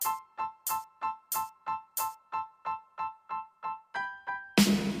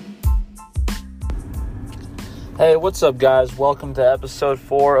Hey, what's up, guys? Welcome to episode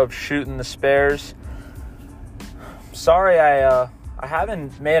 4 of Shooting the Spares. Sorry, I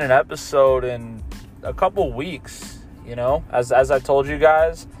haven't made an episode in a couple weeks. As I told you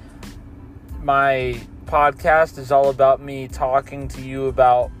guys, my podcast is all about me talking to you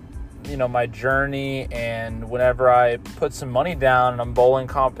about my journey, and whenever I put some money down and I'm bowling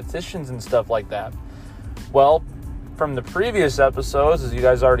competitions and stuff like that. Well, from the previous episodes, as you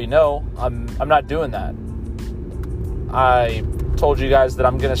guys already know, I'm not doing that. I told you guys that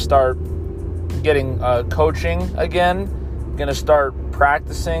I'm going to start getting coaching again. I'm going to start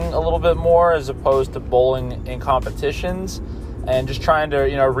practicing a little bit more as opposed to bowling in competitions, and just trying to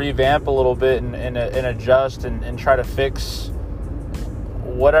revamp a little bit and adjust and try to fix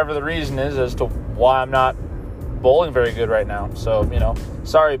whatever the reason is as to why I'm not bowling very good right now. So,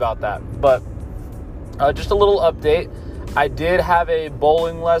 sorry about that. But just a little update. I did have a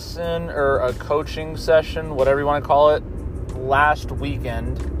bowling lesson or a coaching session, whatever you want to call it, last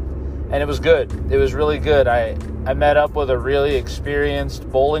weekend, and it was good. It was really good. I met up with a really experienced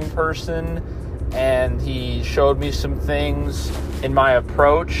bowling person, and he showed me some things in my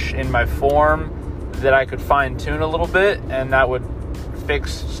approach, in my form, that I could fine-tune a little bit, and that would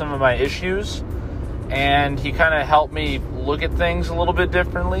fix some of my issues. And he kind of helped me look at things a little bit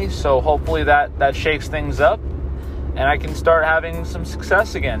differently, so hopefully that shakes things up, and I can start having some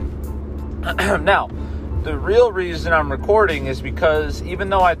success again. Now, the real reason I'm recording is because even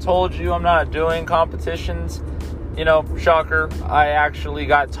though I told you I'm not doing competitions, shocker, I actually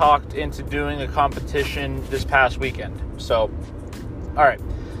got talked into doing a competition this past weekend. So, all right.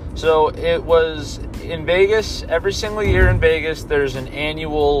 So it was in Vegas. Every single year in Vegas, there's an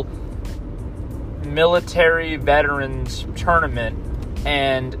annual military veterans tournament,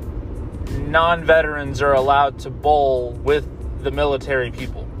 and non-veterans are allowed to bowl with the military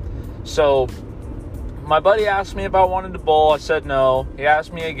people. So my buddy asked me if I wanted to bowl. I said no. He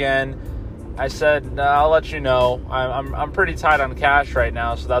asked me again. I said, I'll let you know. I'm pretty tight on cash right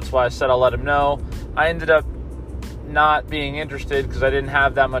now, so that's why I said I'll let him know. I ended up not being interested because I didn't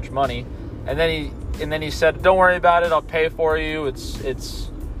have that much money. And then he said, don't worry about it. I'll pay for you. It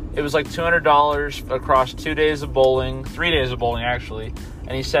was like $200 across 2 days of bowling, 3 days of bowling actually.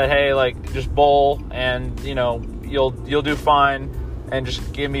 And he said, hey, just bowl, and you'll do fine, and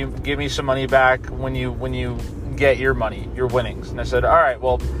just give me some money back when you get your money, your winnings. And I said, all right,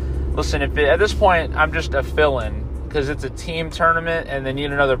 well, listen, at this point I'm just a fill-in because it's a team tournament and they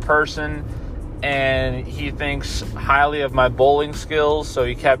need another person, and he thinks highly of my bowling skills, so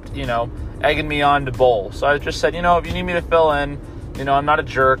he kept egging me on to bowl. So I just said, if you need me to fill in, I'm not a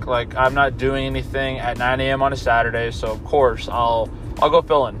jerk. I'm not doing anything at 9 a.m. on a Saturday, so of course I'll go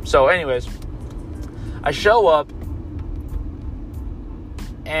fill in. So anyways, I show up,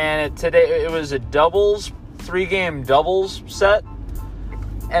 and today it was a 3-game doubles set,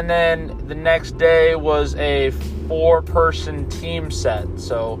 and then the next day was a 4-person team set.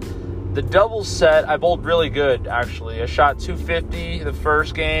 So the doubles set, I bowled really good, actually. I shot 250 the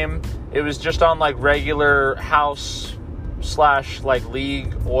first game. It was just on regular house /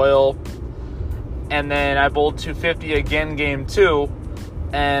 league oil, and then I bowled 250 again game 2,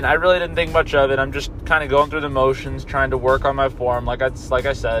 and I really didn't think much of it. I'm just kind of going through the motions, trying to work on my form, like I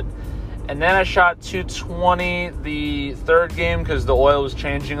said. And then I shot 220 the third game because the oil was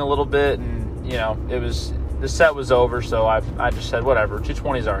changing a little bit, and the set was over, so I just said whatever,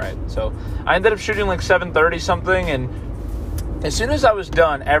 220 is all right. So I ended up shooting 730 something, and as soon as I was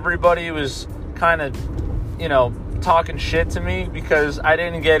done, everybody was kind of talking shit to me because I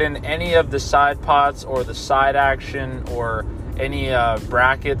didn't get in any of the side pots or the side action or any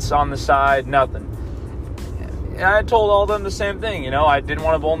brackets on the side, nothing. And I told all of them the same thing. I didn't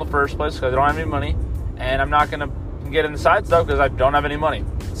want to bowl in the first place because I don't have any money, and I'm not going to get in the side stuff because I don't have any money.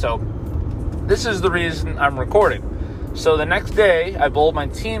 So this is the reason I'm recording. So the next day, I bowled my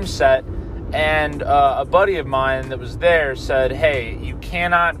team set, and a buddy of mine that was there said, hey, you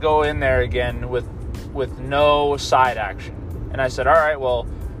cannot go in there again with no side action. And I said, all right, well,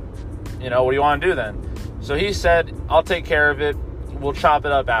 what do you want to do then? So he said, I'll take care of it. We'll chop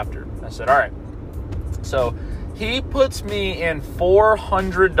it up after. I said, all right. So he puts me in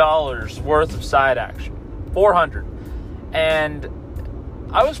 $400 worth of side action. $400. And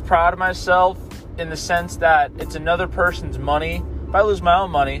I was proud of myself in the sense that it's another person's money. If I lose my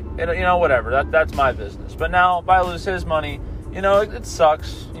own money, whatever. That's my business. But now if I lose his money, it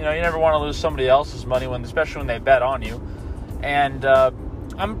sucks. You never want to lose somebody else's money, especially when they bet on you. And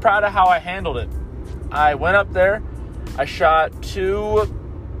I'm proud of how I handled it. I went up there. I shot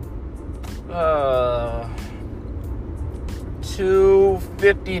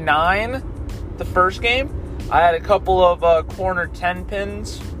 259 the first game. I had a couple of corner 10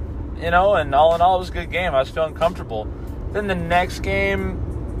 pins, and all in all, it was a good game. I was feeling comfortable. Then the next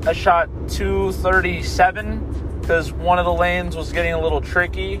game, I shot 237 because one of the lanes was getting a little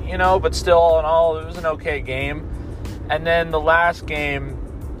tricky, but still, all in all, it was an okay game. And then the last game,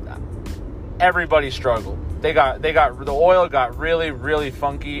 everybody struggled. The oil got really, really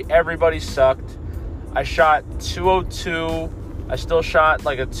funky. Everybody sucked. I shot 202. I still shot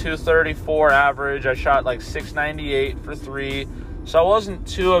like a 234 average. I shot like 698 for 3. So I wasn't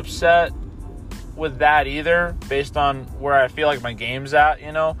too upset with that either, based on where I feel like my game's at,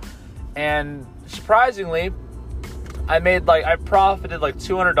 And surprisingly, I profited like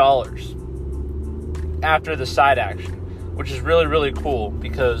 $200 after the side action, which is really, really cool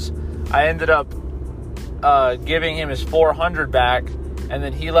because I ended up giving him his $400 back, and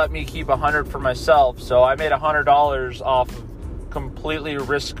then he let me keep $100 for myself. So I made $100 off of completely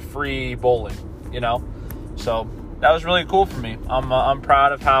risk-free bowling, So that was really cool for me. I'm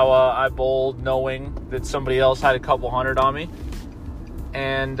proud of how I bowled, knowing that somebody else had a couple hundred on me,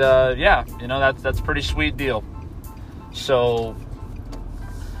 and that's a pretty sweet deal. So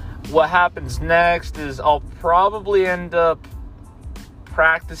what happens next is I'll probably end up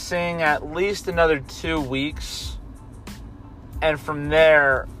practicing at least another 2 weeks, and from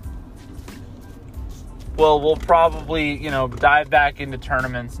there we'll probably dive back into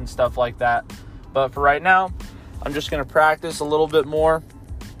tournaments and stuff like that. But for right now, I'm just going to practice a little bit more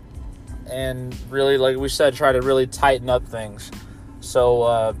and really, like we said, try to really tighten up things. So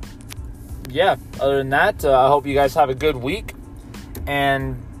other than that, I hope you guys have a good week,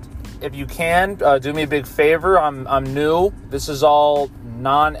 and if you can, do me a big favor. I'm new. This is all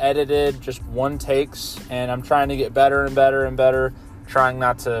non-edited, just one takes, and I'm trying to get better and better and better, trying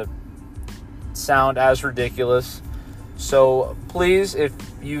not to sound as ridiculous. So please, if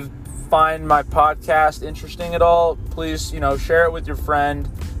you find my podcast interesting at all, please, share it with your friend,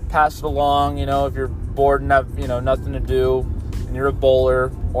 pass it along. If you're bored and have, nothing to do, and you're a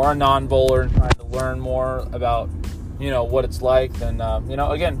bowler or a non-bowler and trying to learn more about, what it's like, then,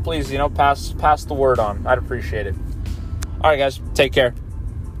 again, please, pass the word on. I'd appreciate it. All right, guys, take care.